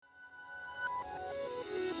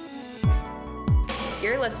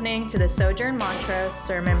You're listening to the Sojourn Montrose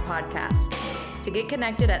Sermon Podcast. To get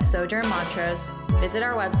connected at Sojourn Montrose, visit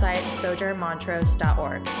our website,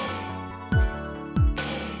 sojournmontrose.org.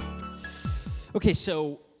 Okay,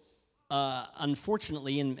 so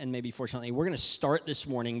unfortunately, and maybe fortunately, we're going to start this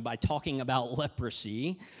morning by talking about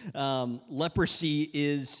leprosy. Leprosy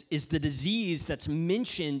is the disease that's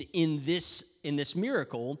mentioned in this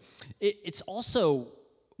miracle. It's also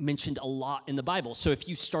mentioned a lot in the Bible. So if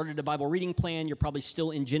you started a Bible reading plan, you're probably still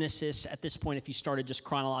in Genesis at this point. If you started just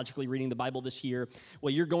chronologically reading the Bible this year, well,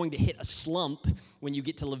 you're going to hit a slump when you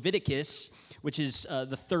get to Leviticus, which is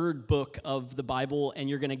the third book of the Bible, and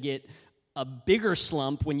you're going to get a bigger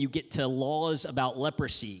slump when you get to laws about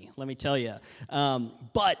leprosy, let me tell you.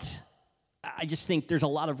 But I just think there's a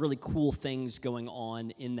lot of really cool things going on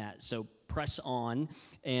in that. So press on,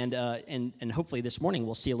 and hopefully this morning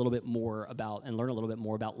we'll see a little bit more about and learn a little bit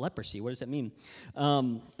more about leprosy. What does that mean?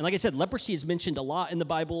 And like I said, leprosy is mentioned a lot in the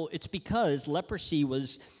Bible. It's because leprosy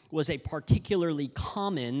was a particularly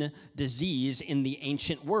common disease in the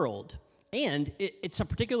ancient world, and it's a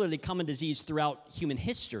particularly common disease throughout human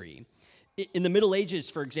history. In the Middle Ages,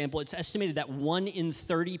 for example, it's estimated that 1 in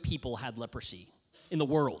 30 people had leprosy in the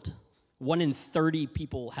world. 1 in 30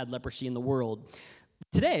 people had leprosy in the world.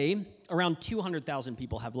 Today, around 200,000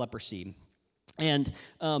 people have leprosy, and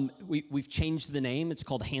we've changed the name. It's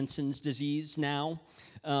called Hansen's disease now,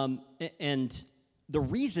 and the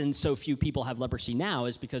reason so few people have leprosy now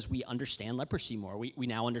is because we understand leprosy more. We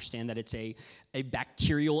now understand that it's a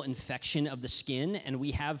bacterial infection of the skin, and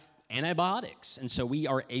we have antibiotics, and so we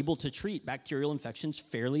are able to treat bacterial infections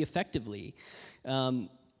fairly effectively.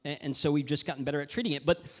 And so we've just gotten better at treating it.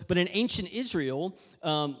 But in ancient Israel,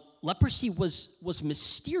 leprosy was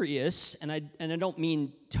mysterious, and I don't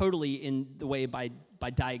mean totally in the way by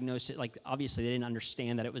diagnosis. Like, obviously, they didn't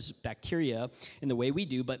understand that it was bacteria in the way we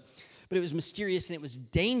do, but it was mysterious, and it was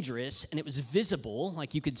dangerous, and it was visible.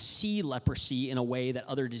 Like, you could see leprosy in a way that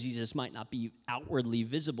other diseases might not be outwardly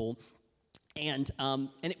visible. And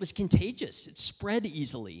it was contagious. It spread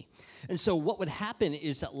easily. And so what would happen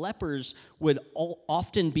is that lepers would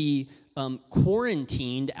often be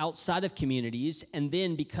quarantined outside of communities, and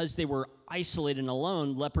then because they were isolated and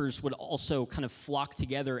alone, lepers would also kind of flock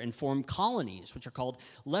together and form colonies, which are called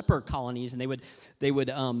leper colonies, and they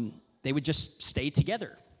would just stay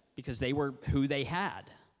together because they were who they had.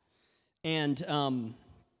 And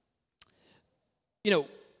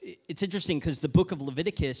it's interesting because the book of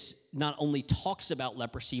Leviticus not only talks about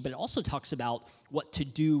leprosy, but it also talks about what to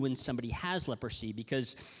do when somebody has leprosy,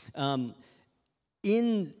 because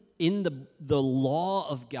in the law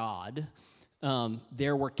of God,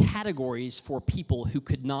 there were categories for people who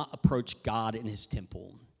could not approach God in his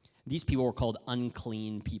temple. These people were called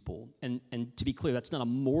unclean people. And to be clear, that's not a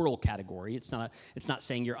moral category. It's not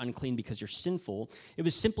saying you're unclean because you're sinful. It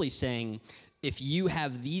was simply saying, if you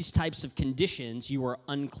have these types of conditions, you are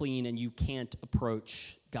unclean and you can't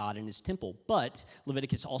approach God in his temple. But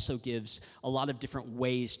Leviticus also gives a lot of different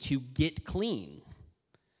ways to get clean,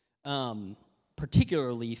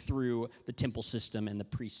 particularly through the temple system and the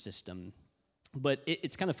priest system. But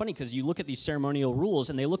it's kind of funny because you look at these ceremonial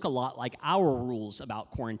rules and they look a lot like our rules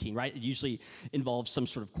about quarantine, right? It usually involves some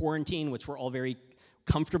sort of quarantine, which we're all very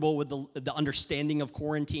comfortable with the understanding of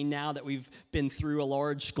quarantine now that we've been through a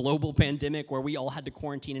large global pandemic where we all had to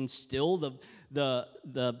quarantine, and still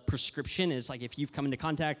the prescription is like, if you've come into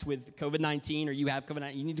contact with COVID-19 or you have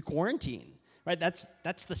COVID-19, you need to quarantine, right? That's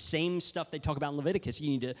the same stuff they talk about in Leviticus. You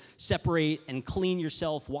need to separate and clean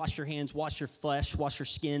yourself, wash your hands, wash your flesh, wash your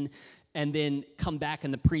skin, and then come back,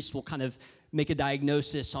 and the priest will kind of make a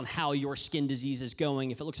diagnosis on how your skin disease is going,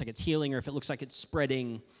 if it looks like it's healing or if it looks like it's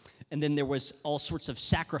spreading. And then there was all sorts of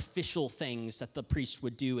sacrificial things that the priest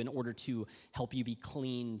would do in order to help you be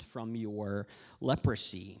cleaned from your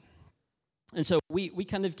leprosy. And so we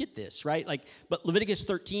kind of get this, right? But Leviticus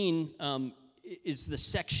 13 is the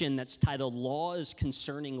section that's titled Laws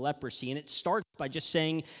Concerning Leprosy. And it starts by just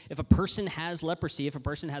saying, if a person has leprosy, if a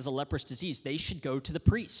person has a leprous disease, they should go to the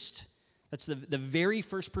priest. That's the very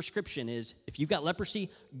first prescription is, if you've got leprosy,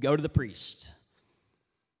 go to the priest.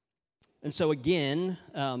 And so again,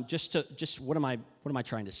 what am I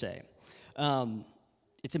trying to say?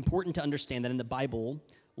 It's important to understand that in the Bible,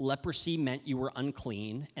 leprosy meant you were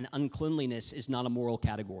unclean, and uncleanliness is not a moral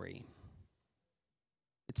category.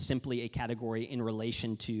 It's simply a category in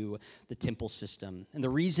relation to the temple system. And the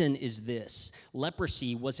reason is this: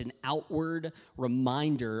 leprosy was an outward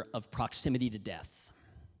reminder of proximity to death.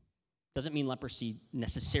 Doesn't mean leprosy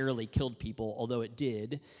necessarily killed people, although it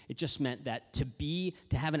did. It just meant that to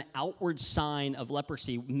have an outward sign of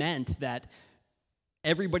leprosy meant that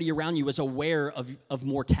everybody around you was aware of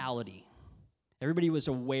mortality. Everybody was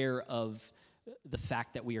aware of the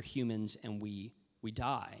fact that we are humans and we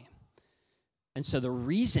die. And so the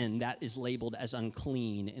reason that is labeled as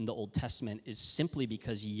unclean in the Old Testament is simply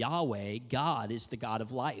because Yahweh, God, is the God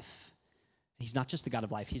of life. He's not just the God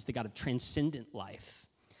of life, he's the God of transcendent life.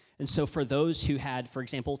 And so for those who had, for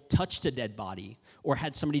example, touched a dead body, or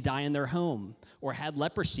had somebody die in their home, or had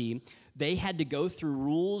leprosy, they had to go through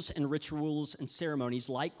rules and rituals and ceremonies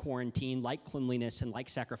like quarantine, like cleanliness, and like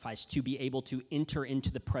sacrifice to be able to enter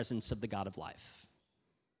into the presence of the God of life.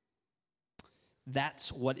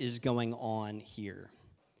 That's what is going on here.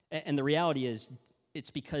 And the reality is,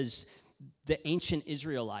 it's because the ancient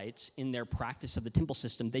Israelites, in their practice of the temple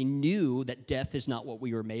system, they knew that death is not what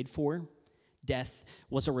we were made for. Death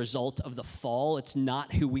was a result of the fall. It's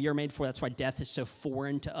not who we are made for. That's why death is so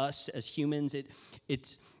foreign to us as humans.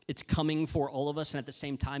 It's coming for all of us, and at the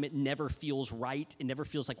same time, it never feels right. It never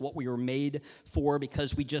feels like what we were made for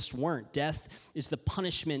because we just weren't. Death is the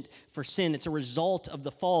punishment for sin. It's a result of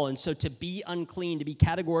the fall, and so to be unclean, to be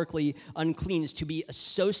categorically unclean, is to be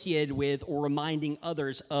associated with or reminding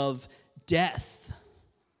others of death.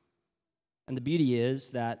 And the beauty is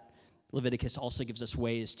that Leviticus also gives us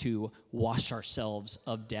ways to wash ourselves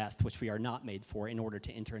of death, which we are not made for, in order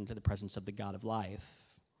to enter into the presence of the God of life.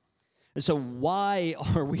 And so why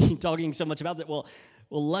are we talking so much about that? Well,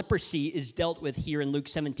 leprosy is dealt with here in Luke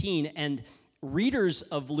 17, and readers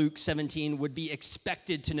of Luke 17 would be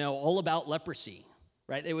expected to know all about leprosy,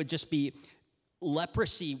 right? It would just be,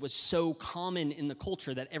 leprosy was so common in the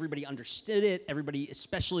culture that everybody understood it. Everybody,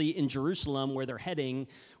 especially in Jerusalem where they're heading,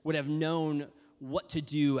 would have known what to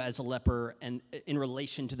do as a leper and in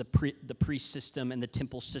relation to the priest system and the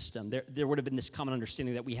temple system. There would have been this common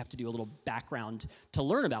understanding that we have to do a little background to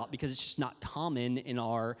learn about because it's just not common in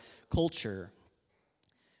our culture.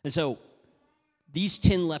 And so these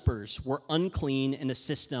 10 lepers were unclean in a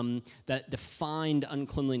system that defined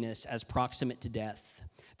uncleanliness as proximate to death.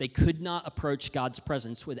 They could not approach God's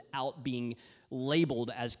presence without being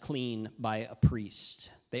labeled as clean by a priest.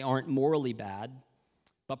 They aren't morally bad.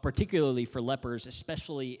 But particularly for lepers,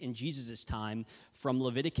 especially in Jesus' time, from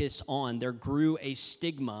Leviticus on, there grew a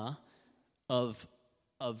stigma of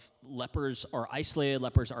lepers are isolated,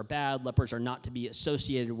 lepers are bad, lepers are not to be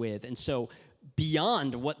associated with. And so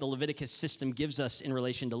beyond what the Leviticus system gives us in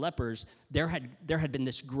relation to lepers, there had been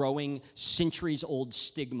this growing centuries-old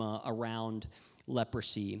stigma around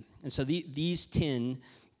leprosy. And so these 10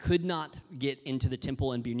 could not get into the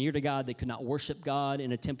temple and be near to God. They could not worship God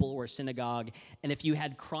in a temple or a synagogue. And if you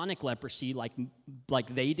had chronic leprosy like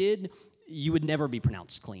they did, you would never be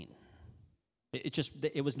pronounced clean.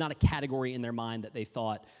 It was not a category in their mind that they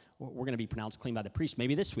thought, we're going to be pronounced clean by the priest.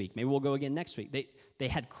 Maybe this week. Maybe we'll go again next week. They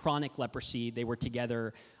had chronic leprosy. They were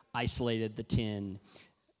together, isolated, the 10.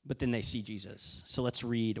 But then they see Jesus. So let's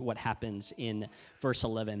read what happens in verse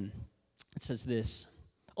 11. It says this.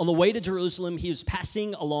 On the way to Jerusalem, he was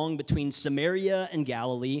passing along between Samaria and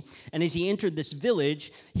Galilee, and as he entered this village,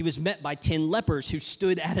 he was met by 10 lepers who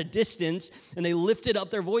stood at a distance, and they lifted up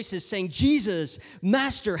their voices, saying, Jesus,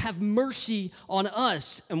 Master, have mercy on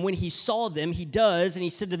us. And when he saw them, he does, and he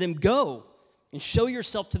said to them, Go and show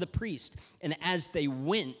yourself to the priest. And as they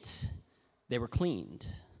went, they were cleaned.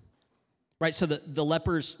 Right, so the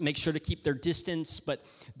lepers make sure to keep their distance, but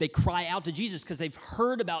they cry out to Jesus because they've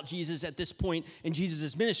heard about Jesus at this point in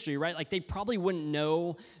Jesus' ministry, right? Like they probably wouldn't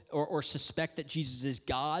know or suspect that Jesus is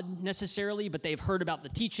God necessarily, but they've heard about the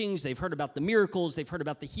teachings, they've heard about the miracles, they've heard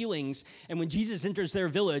about the healings, and when Jesus enters their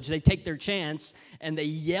village, they take their chance and they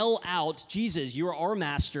yell out, Jesus, you are our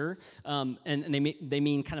master, and they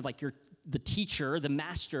mean kind of like you're the teacher, the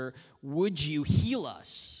master, would you heal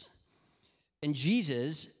us? And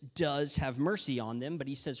Jesus does have mercy on them, but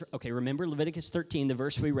he says, okay, remember Leviticus 13, the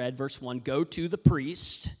verse we read, verse 1, go to the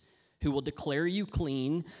priest who will declare you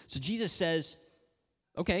clean. So Jesus says,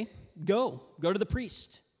 okay, go to the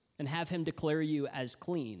priest and have him declare you as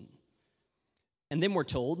clean. And then we're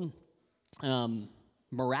told,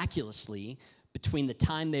 miraculously, between the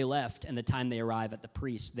time they left and the time they arrive at the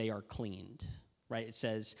priest, they are cleaned, right? It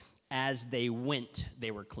says, as they went,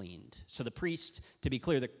 they were cleaned. So the priest, to be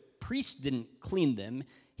clear, the priest didn't clean them,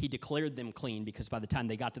 he declared them clean because by the time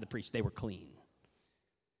they got to the priest, they were clean.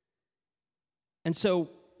 And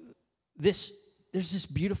so there's this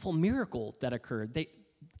beautiful miracle that occurred.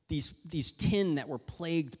 These 10 that were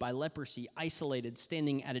plagued by leprosy, isolated,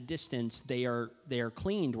 standing at a distance, they are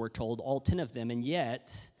cleaned, we're told, all 10 of them, and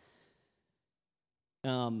yet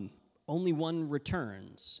only one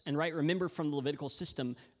returns. And right, remember from the Levitical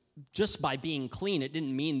system, just by being clean, it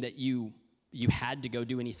didn't mean that you had to go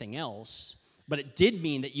do anything else, but it did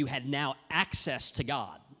mean that you had now access to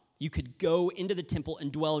God. You could go into the temple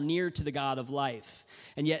and dwell near to the God of life.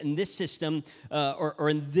 And yet in this system, or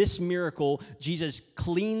in this miracle, Jesus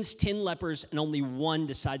cleans 10 lepers, and only one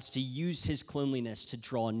decides to use his cleanliness to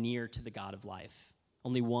draw near to the God of life.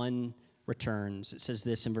 Only one returns. It says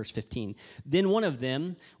this in verse 15. Then one of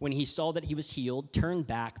them, when he saw that he was healed, turned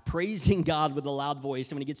back, praising God with a loud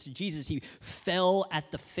voice. And when he gets to Jesus, he fell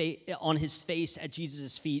on his face at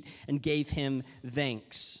Jesus' feet and gave him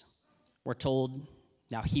thanks. We're told,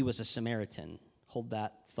 now he was a Samaritan. Hold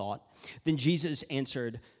that thought. Then Jesus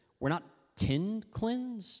answered, were not 10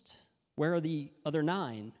 cleansed? Where are the other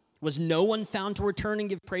 9? Was no one found to return and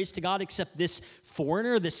give praise to God except this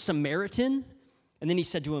foreigner, this Samaritan? And then he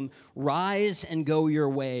said to him, rise and go your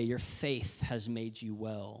way. Your faith has made you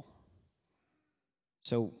well.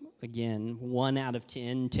 So again, 1 out of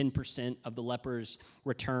 10, 10% of the lepers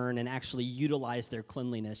return and actually utilize their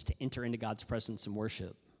cleanliness to enter into God's presence and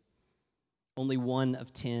worship. Only 1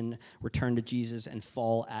 of 10 return to Jesus and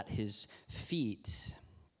fall at his feet.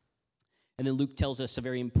 And then Luke tells us a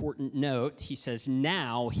very important note. He says,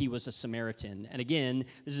 now he was a Samaritan. And again,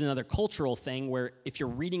 this is another cultural thing where if you're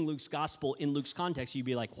reading Luke's gospel in Luke's context, you'd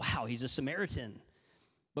be like, wow, he's a Samaritan.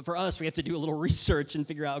 But for us, we have to do a little research and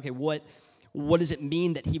figure out, okay, what does it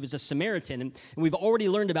mean that he was a Samaritan? And we've already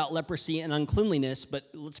learned about leprosy and uncleanliness, but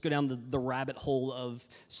let's go down the rabbit hole of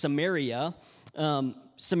Samaria.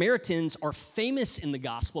 Samaritans are famous in the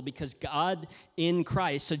gospel because God in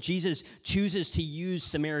Christ, so Jesus chooses to use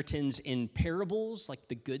Samaritans in parables, like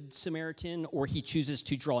the Good Samaritan, or he chooses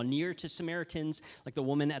to draw near to Samaritans, like the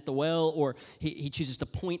woman at the well, or he chooses to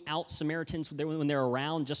point out Samaritans when they're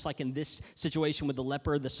around, just like in this situation with the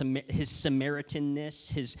leper, his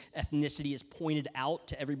Samaritanness, his ethnicity is pointed out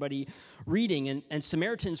to everybody reading. And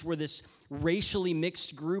Samaritans were this racially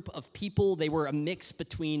mixed group of people. They were a mix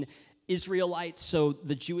between Israelites, so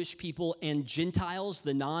the Jewish people, and Gentiles,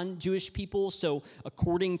 the non-Jewish people. So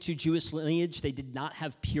according to Jewish lineage, they did not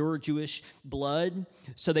have pure Jewish blood.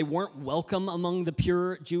 So they weren't welcome among the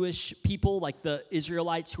pure Jewish people, like the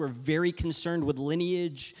Israelites, who are very concerned with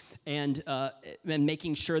lineage and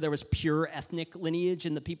making sure there was pure ethnic lineage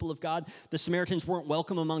in the people of God. The Samaritans weren't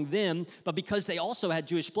welcome among them, but because they also had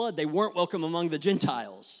Jewish blood, they weren't welcome among the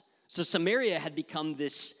Gentiles. So Samaria had become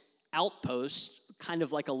this outpost, kind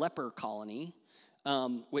of like a leper colony,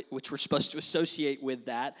 which we're supposed to associate with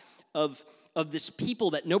that, of this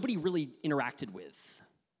people that nobody really interacted with,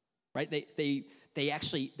 right? They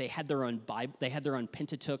had their own Bible, they had their own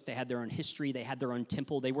Pentateuch, they had their own history, they had their own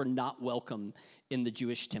temple. They were not welcome in the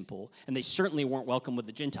Jewish temple, and they certainly weren't welcome with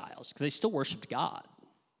the Gentiles because they still worshiped God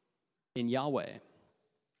in Yahweh.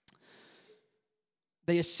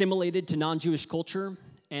 They assimilated to non-Jewish culture.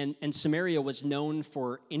 And Samaria was known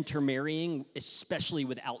for intermarrying, especially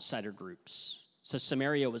with outsider groups. So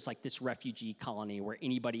Samaria was like this refugee colony where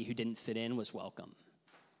anybody who didn't fit in was welcome.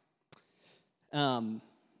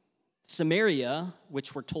 Samaria,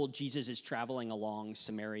 which we're told Jesus is traveling along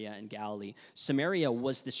Samaria and Galilee, Samaria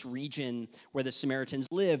was this region where the Samaritans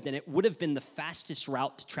lived, and it would have been the fastest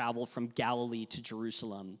route to travel from Galilee to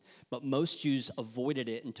Jerusalem. But most Jews avoided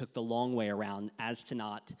it and took the long way around as to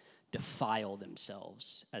not defile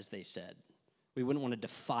themselves, as they said. We wouldn't want to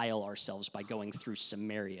defile ourselves by going through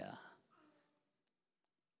Samaria.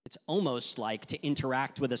 It's almost like to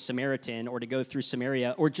interact with a Samaritan or to go through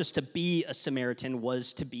Samaria or just to be a Samaritan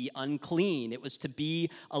was to be unclean. It was to be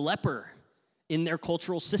a leper in their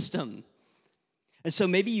cultural system. And so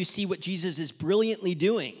maybe you see what Jesus is brilliantly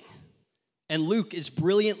doing. And Luke is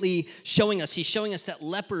brilliantly showing us, he's showing us that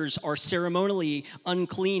lepers are ceremonially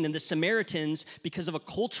unclean, and the Samaritans, because of a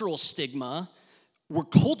cultural stigma, were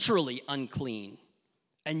culturally unclean.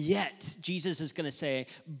 And yet, Jesus is going to say,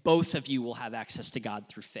 both of you will have access to God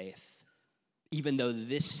through faith, even though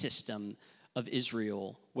this system of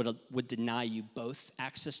Israel would deny you both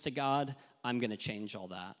access to God. I'm going to change all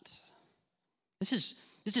that.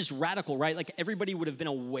 This is radical, right? Like everybody would have been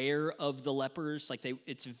aware of the lepers. Like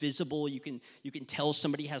it's visible. You can tell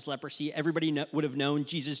somebody has leprosy. Everybody would have known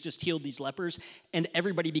Jesus just healed these lepers. And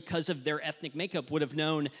everybody, because of their ethnic makeup, would have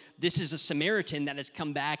known this is a Samaritan that has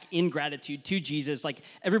come back in gratitude to Jesus. Like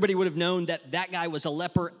everybody would have known that guy was a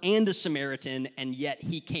leper and a Samaritan, and yet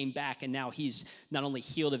he came back, and now he's not only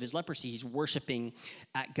healed of his leprosy, he's worshiping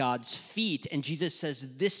at God's feet. And Jesus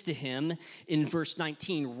says this to him in verse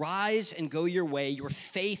 19, rise and go your way. Your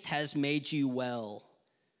faith has made you well.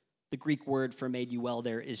 The Greek word for made you well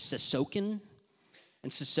there is sesoken.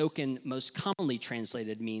 And sesoken, most commonly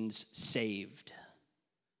translated, means saved.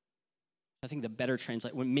 I think the better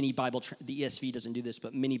translate, when many Bible, the ESV doesn't do this,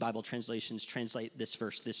 but many Bible translations translate this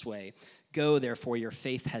verse this way. Go, therefore, your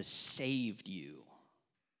faith has saved you.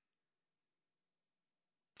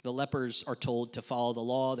 The lepers are told to follow the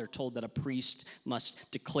law. They're told that a priest must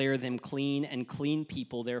declare them clean, and clean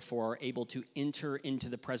people, therefore, are able to enter into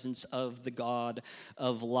the presence of the God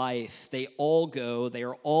of life. They all go. They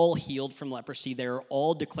are all healed from leprosy. They are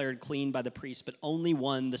all declared clean by the priest, but only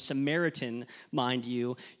one, the Samaritan, mind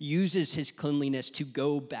you, uses his cleanliness to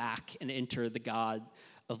go back and enter the God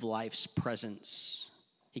of life's presence.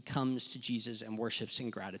 He comes to Jesus and worships in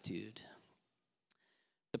gratitude.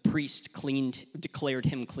 The priest declared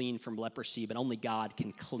him clean from leprosy, but only God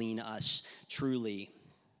can clean us truly.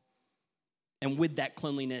 And with that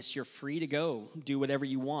cleanliness, you're free to go, do whatever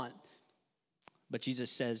you want. But Jesus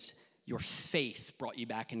says, your faith brought you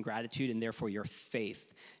back in gratitude, and therefore your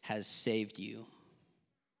faith has saved you.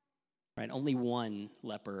 Right? Only one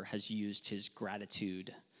leper has used his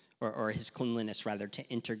gratitude, or his cleanliness, rather,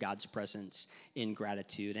 to enter God's presence in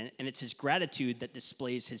gratitude. And it's his gratitude that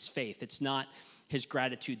displays his faith. It's not his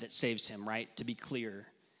gratitude that saves him, right? To be clear.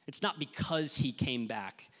 It's not because he came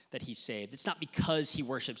back that he's saved. It's not because he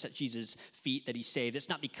worships at Jesus' feet that he's saved. It's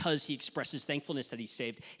not because he expresses thankfulness that he's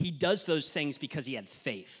saved. He does those things because he had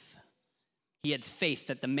faith. He had faith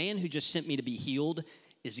that the man who just sent me to be healed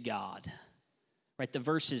is God. Right? The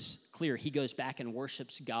verse is clear. He goes back and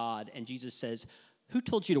worships God, and Jesus says, who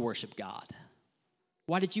told you to worship God?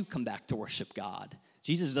 Why did you come back to worship God?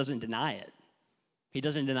 Jesus doesn't deny it. He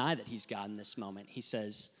doesn't deny that he's God in this moment. He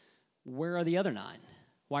says, where are the other 9?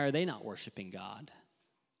 Why are they not worshiping God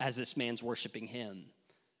as this man's worshiping him?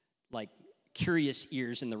 Like curious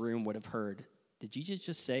ears in the room would have heard, did Jesus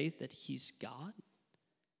just say that he's God?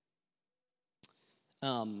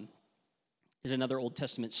 There's another Old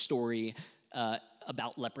Testament story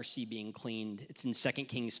about leprosy being cleaned. It's in 2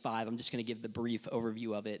 Kings 5. I'm just going to give the brief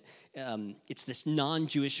overview of it. It's this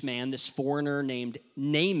non-Jewish man, this foreigner named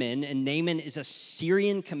Naaman, and Naaman is a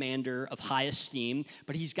Syrian commander of high esteem,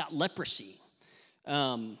 but he's got leprosy.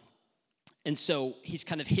 And so he's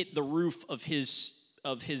kind of hit the roof of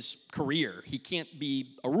his career. He can't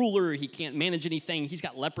be a ruler. He can't manage anything. He's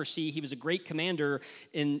got leprosy. He was a great commander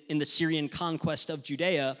in the Syrian conquest of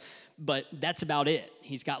Judea, but that's about it.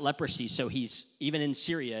 He's got leprosy, so he's, even in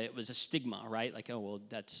Syria, it was a stigma, right? Like, oh, well,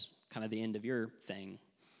 that's kind of the end of your thing.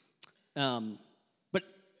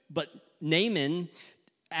 But Naaman,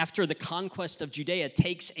 after the conquest of Judea,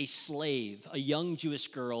 takes a slave, a young Jewish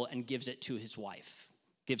girl, and gives her to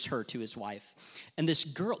his wife. And this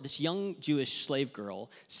girl, this young Jewish slave girl,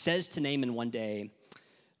 says to Naaman one day,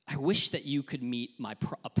 I wish that you could meet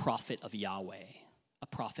a prophet of Yahweh, a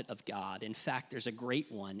prophet of God. In fact, there's a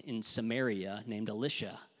great one in Samaria named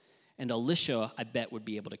Elisha, and Elisha, I bet, would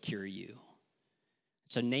be able to cure you.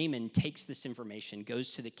 So Naaman takes this information,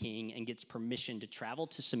 goes to the king, and gets permission to travel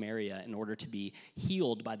to Samaria in order to be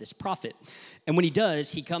healed by this prophet. And when he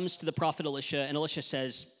does, he comes to the prophet Elisha, and Elisha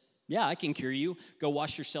says, yeah, I can cure you. Go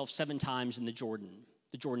wash yourself 7 times in the Jordan.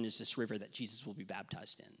 The Jordan is this river that Jesus will be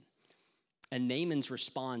baptized in. And Naaman's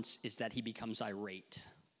response is that he becomes irate.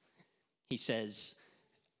 He says,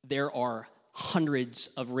 there are hundreds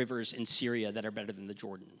of rivers in Syria that are better than the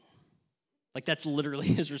Jordan. Like, that's literally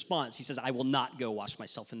his response. He says, I will not go wash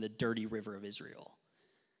myself in the dirty river of Israel.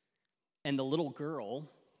 And the little girl,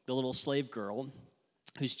 the little slave girl,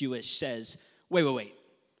 who's Jewish, says, wait.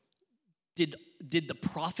 Did the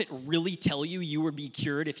prophet really tell you would be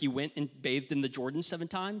cured if you went and bathed in the Jordan 7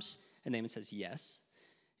 times? And Naaman says, yes.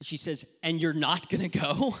 And she says, and you're not going to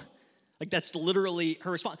go? Like, that's literally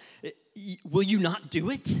her response. Will you not do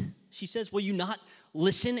it? She says, will you not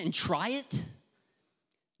listen and try it?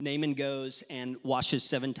 Naaman goes and washes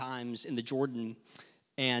 7 times in the Jordan,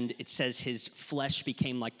 and it says his flesh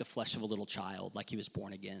became like the flesh of a little child, like he was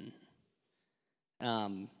born again.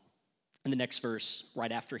 In the next verse,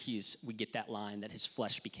 right after we get that line that his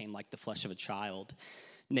flesh became like the flesh of a child,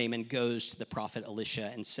 Naaman goes to the prophet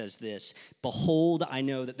Elisha and says this, behold, I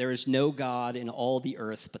know that there is no God in all the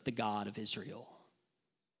earth but the God of Israel.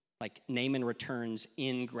 Like, Naaman returns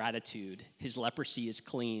in gratitude. His leprosy is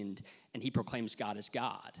cleaned, and he proclaims God as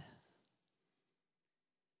God.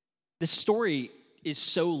 This story is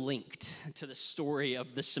so linked to the story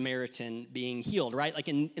of the Samaritan being healed, right? Like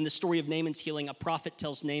in the story of Naaman's healing, a prophet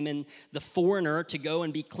tells Naaman, the foreigner, to go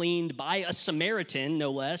and be cleaned by a Samaritan,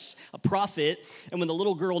 no less, a prophet. And when the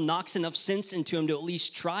little girl knocks enough sense into him to at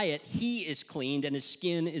least try it, he is cleaned and his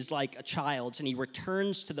skin is like a child's. And he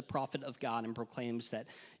returns to the prophet of God and proclaims that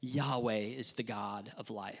Yahweh is the God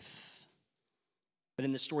of life. But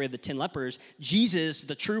in the story of the 10 lepers, Jesus,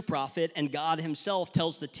 the true prophet, and God himself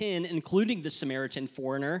tells the 10, including the Samaritan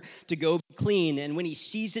foreigner, to go be clean. And when he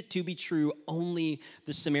sees it to be true, only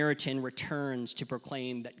the Samaritan returns to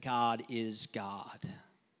proclaim that God is God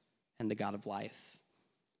and the God of life.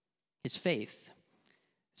 His faith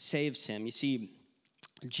saves him. You see,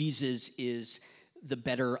 Jesus is the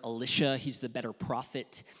better Elisha. He's the better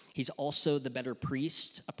prophet. He's also the better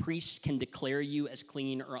priest. A priest can declare you as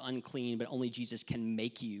clean or unclean, but only Jesus can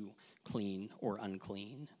make you clean or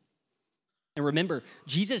unclean. And remember,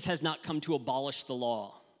 Jesus has not come to abolish the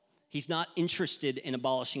law. He's not interested in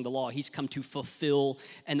abolishing the law. He's come to fulfill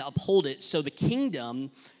and uphold it. So the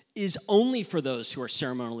kingdom is only for those who are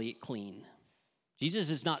ceremonially clean. Jesus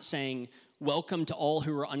is not saying, welcome to all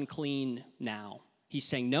who are unclean now. He's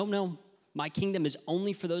saying, no, my kingdom is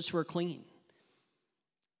only for those who are clean.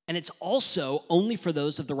 And it's also only for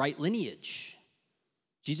those of the right lineage.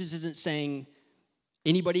 Jesus isn't saying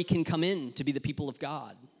anybody can come in to be the people of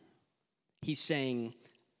God. He's saying,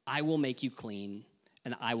 I will make you clean,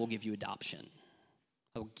 and I will give you adoption.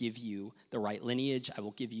 I will give you the right lineage. I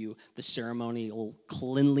will give you the ceremonial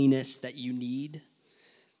cleanliness that you need.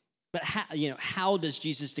 But how does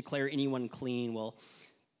Jesus declare anyone clean? Well,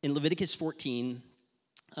 in Leviticus 14,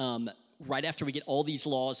 right after we get all these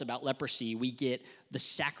laws about leprosy, we get the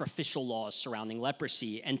sacrificial laws surrounding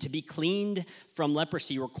leprosy. And to be cleaned from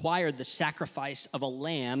leprosy required the sacrifice of a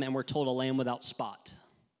lamb, and we're told a lamb without spot,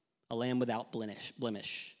 a lamb without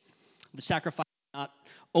blemish. The sacrifice not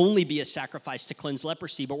only be a sacrifice to cleanse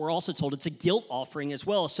leprosy, but we're also told it's a guilt offering as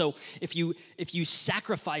well. So if you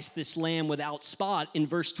sacrifice this lamb without spot, in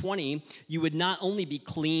verse 20, you would not only be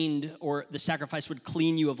cleaned, or the sacrifice would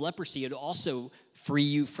clean you of leprosy, it would also free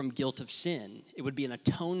you from guilt of sin. It would be an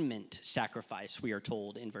atonement sacrifice, we are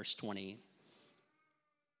told in verse 20.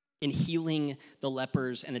 In healing the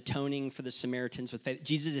lepers and atoning for the Samaritans with faith,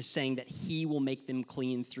 Jesus is saying that he will make them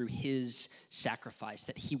clean through his sacrifice,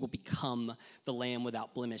 that he will become the lamb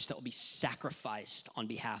without blemish, that will be sacrificed on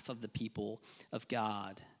behalf of the people of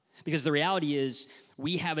God. Because the reality is,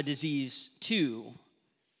 we have a disease too.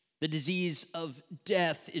 The disease of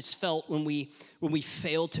death is felt when we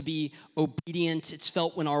fail to be obedient. It's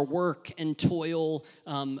felt when our work and toil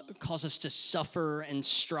cause us to suffer and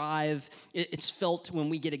strive. It's felt when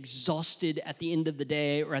we get exhausted at the end of the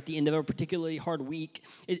day or at the end of a particularly hard week.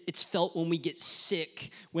 It's felt when we get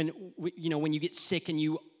sick. When you get sick and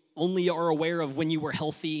you only are aware of when you were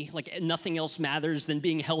healthy, like nothing else matters than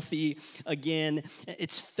being healthy again.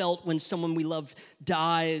 It's felt when someone we love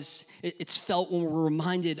dies. It's felt when we're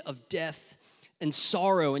reminded of death and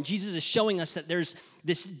sorrow. And Jesus is showing us that there's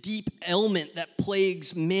this deep ailment that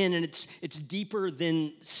plagues men, and it's deeper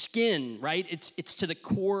than skin, right? It's to the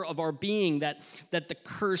core of our being that the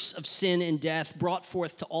curse of sin and death brought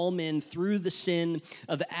forth to all men through the sin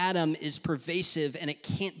of Adam is pervasive, and it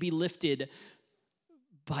can't be lifted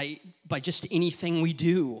by just anything we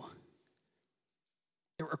do.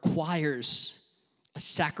 It requires a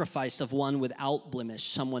sacrifice of one without blemish,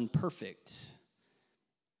 someone perfect.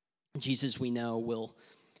 Jesus, we know, will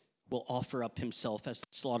offer up himself as the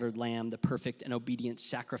slaughtered lamb, the perfect and obedient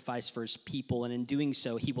sacrifice for his people. And in doing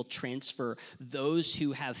so, he will transfer those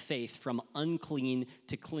who have faith from unclean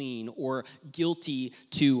to clean, or guilty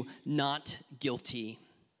to not guilty.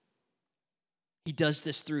 He does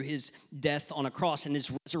this through his death on a cross, and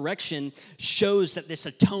his resurrection shows that this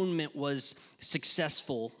atonement was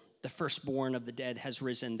successful. The firstborn of the dead has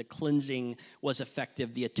risen. The cleansing was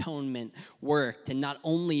effective. The atonement worked. And not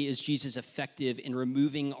only is Jesus effective in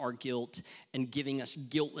removing our guilt and giving us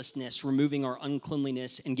guiltlessness, removing our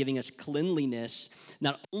uncleanliness and giving us cleanliness,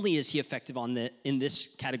 not only is he effective in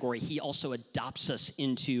this category, he also adopts us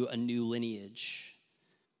into a new lineage.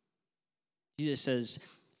 Jesus says,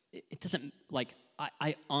 it doesn't,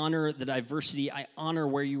 I honor the diversity. I honor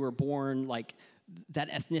where you were born.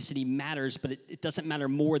 That ethnicity matters, but it doesn't matter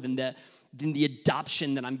more than the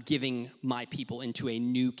adoption that I'm giving my people into a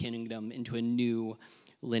new kingdom, into a new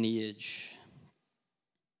lineage.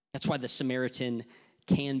 That's why the Samaritan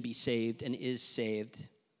can be saved and is saved,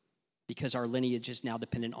 because our lineage is now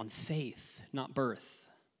dependent on faith, not birth.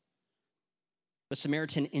 The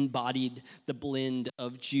Samaritan embodied the blend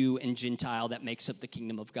of Jew and Gentile that makes up the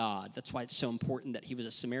kingdom of God. That's why it's so important that he was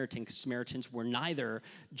a Samaritan, because Samaritans were neither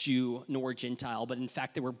Jew nor Gentile, but in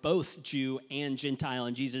fact, they were both Jew and Gentile.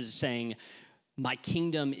 And Jesus is saying, my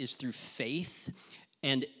kingdom is through faith,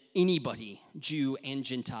 and anybody, Jew and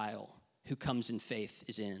Gentile, who comes in faith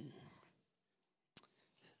is in.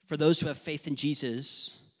 For those who have faith in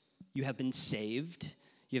Jesus, you have been saved,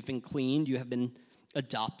 you have been cleaned, you have been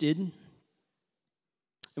adopted.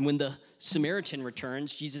 And when the Samaritan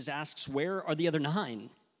returns, Jesus asks, where are the other 9?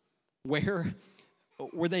 Where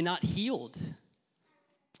were they not healed?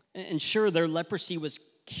 And sure, their leprosy was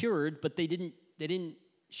cured, but they didn't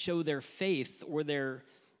show their faith or their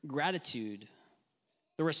gratitude.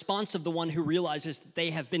 the response of the one who realizes that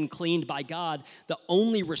they have been cleaned by God, the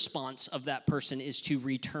only response of that person is to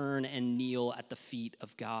return and kneel at the feet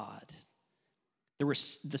of God.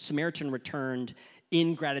 The Samaritan returned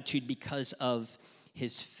in gratitude because of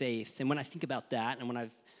his faith. And when I think about that, and when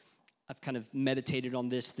I've kind of meditated on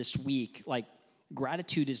this week, like,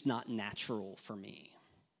 gratitude is not natural for me.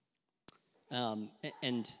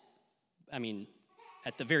 And I mean,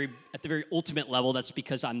 at the very ultimate level, that's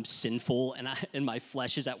because I'm sinful and my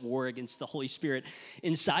flesh is at war against the Holy Spirit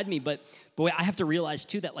inside me. But boy, I have to realize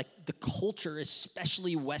too that, like, the culture,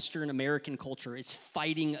 especially Western American culture, is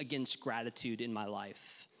fighting against gratitude in my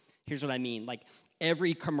life. Here's what I mean. Like,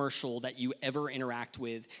 every commercial that you ever interact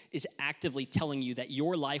with is actively telling you that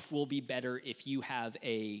your life will be better if you have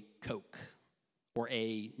a Coke or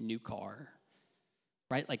a new car,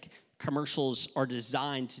 right? Like, commercials are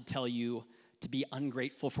designed to tell you to be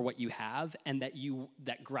ungrateful for what you have, and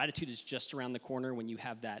that gratitude is just around the corner when you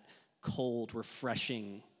have that cold,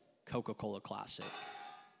 refreshing Coca-Cola Classic.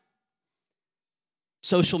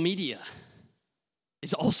 Social media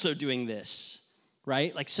is also doing this,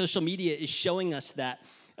 right? Like, social media is showing us that,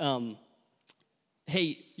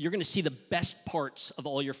 hey, you're going to see the best parts of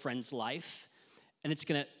all your friends' life, and it's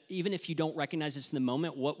going to, even if you don't recognize this in the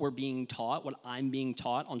moment, what I'm being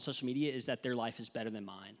taught on social media is that their life is better than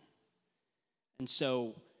mine. And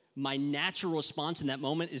so my natural response in that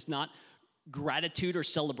moment is not gratitude or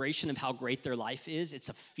celebration of how great their life is. It's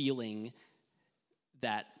a feeling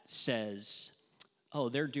that says, oh,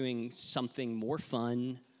 they're doing something more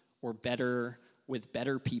fun or better with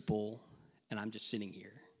better people, and I'm just sitting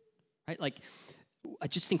here, right? Like, I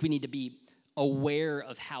just think we need to be aware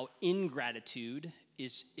of how ingratitude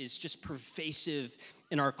is just pervasive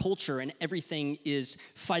in our culture, and everything is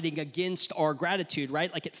fighting against our gratitude,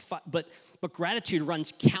 right? Like, but gratitude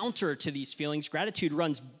runs counter to these feelings. Gratitude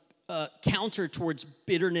runs counter towards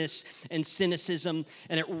bitterness and cynicism,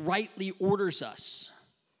 and it rightly orders us.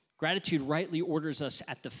 Gratitude rightly orders us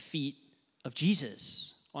at the feet of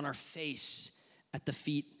Jesus, on our face at the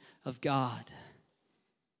feet of God.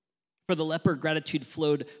 For the leper, gratitude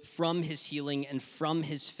flowed from his healing and from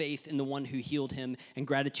his faith in the one who healed him, and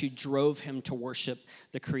gratitude drove him to worship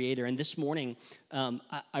the Creator. And this morning,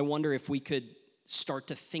 I wonder if we could start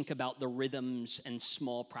to think about the rhythms and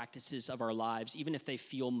small practices of our lives, even if they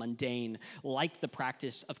feel mundane, like the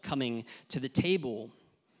practice of coming to the table.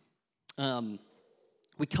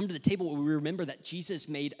 We come to the table where we remember that Jesus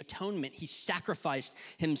made atonement. He sacrificed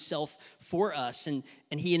himself for us, and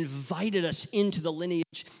he invited us into the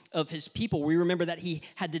lineage of his people. We remember that he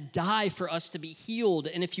had to die for us to be healed,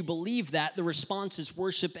 and if you believe that, the response is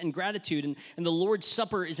worship and gratitude, and the Lord's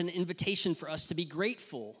Supper is an invitation for us to be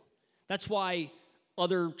grateful. That's why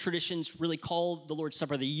other traditions really call the Lord's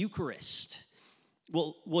Supper the Eucharist.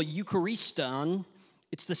 Well, Euchariston,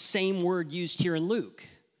 it's the same word used here in Luke.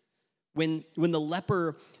 When the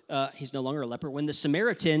leper, he's no longer a leper, when the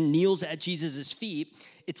Samaritan kneels at Jesus' feet,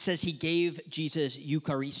 it says he gave Jesus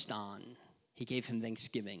Euchariston. He gave him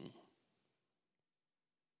thanksgiving.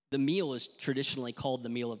 The meal is traditionally called the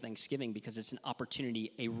meal of Thanksgiving because it's an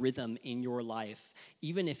opportunity, a rhythm in your life.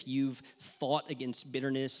 Even if you've fought against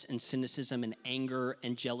bitterness and cynicism and anger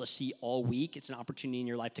and jealousy all week, it's an opportunity in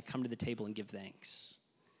your life to come to the table and give thanks.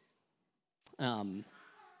 When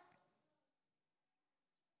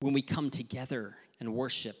we come together and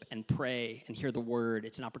worship and pray and hear the word,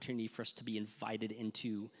 it's an opportunity for us to be invited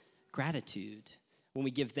into gratitude. When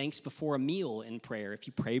we give thanks before a meal in prayer, if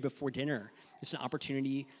you pray before dinner, it's an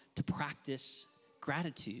opportunity to practice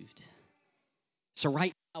gratitude. So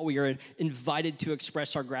right now we are invited to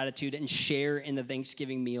express our gratitude and share in the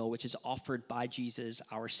Thanksgiving meal, which is offered by Jesus,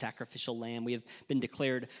 our sacrificial lamb. We have been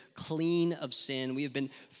declared clean of sin. We have been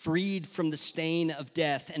freed from the stain of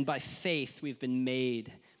death, and by faith we've been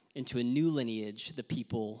made into a new lineage, the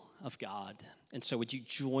people of God. And so would you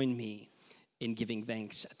join me in giving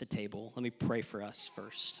thanks at the table? Let me pray for us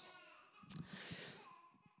first.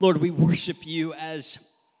 Lord, we worship you as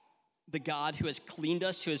the God who has cleaned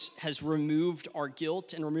us, who has removed our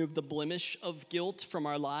guilt and removed the blemish of guilt from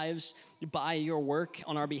our lives by your work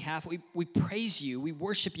on our behalf. We praise you. We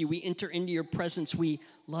worship you. We enter into your presence. We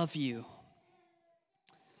love you.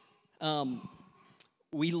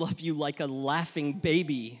 We love you like a laughing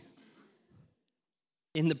baby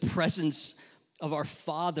in the presence of our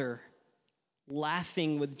Father,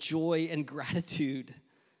 laughing with joy and gratitude.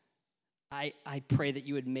 I pray that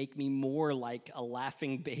you would make me more like a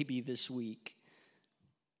laughing baby this week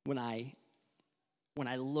when I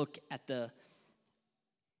look at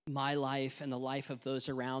my life and the life of those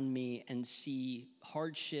around me and see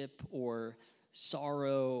hardship or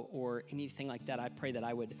sorrow or anything like that. I pray that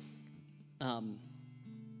I would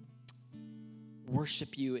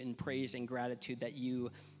worship you in praise and gratitude that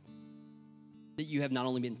you have not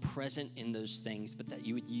only been present in those things, but that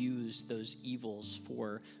you would use those evils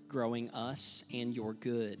for growing us and your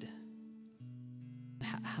good.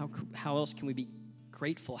 How else can we be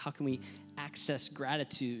grateful? How can we access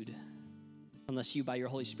gratitude unless you, by your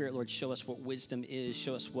Holy Spirit, Lord, show us what wisdom is,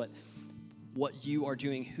 show us what you are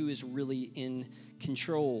doing, who is really in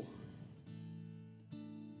control.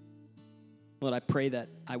 Lord, I pray that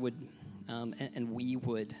I would and we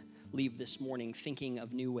would leave this morning thinking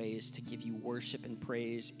of new ways to give you worship and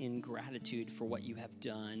praise in gratitude for what you have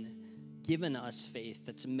done, given us faith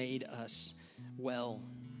that's made us well,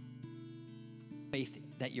 faith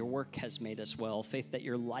that your work has made us well, faith that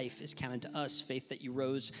your life is counted to us, faith that you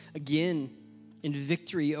rose again in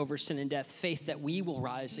victory over sin and death, faith that we will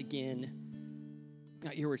rise again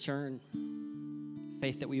at your return,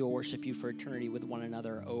 faith that we will worship you for eternity with one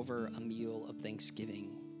another over a meal of thanksgiving.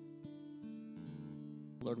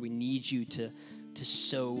 Lord, we need you to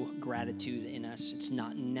sow gratitude in us. It's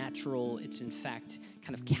not natural. It's, in fact,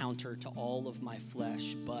 kind of counter to all of my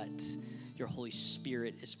flesh, but your Holy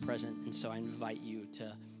Spirit is present, and so I invite you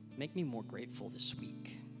to make me more grateful this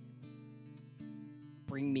week.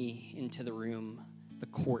 Bring me into the room, the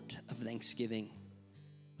court of thanksgiving.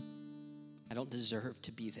 I don't deserve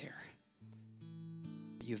to be there,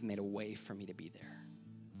 but you've made a way for me to be there.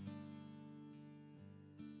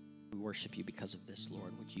 We worship you because of this,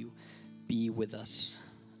 Lord. Would you be with us?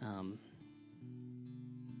 We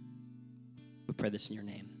pray this in your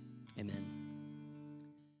name. Amen.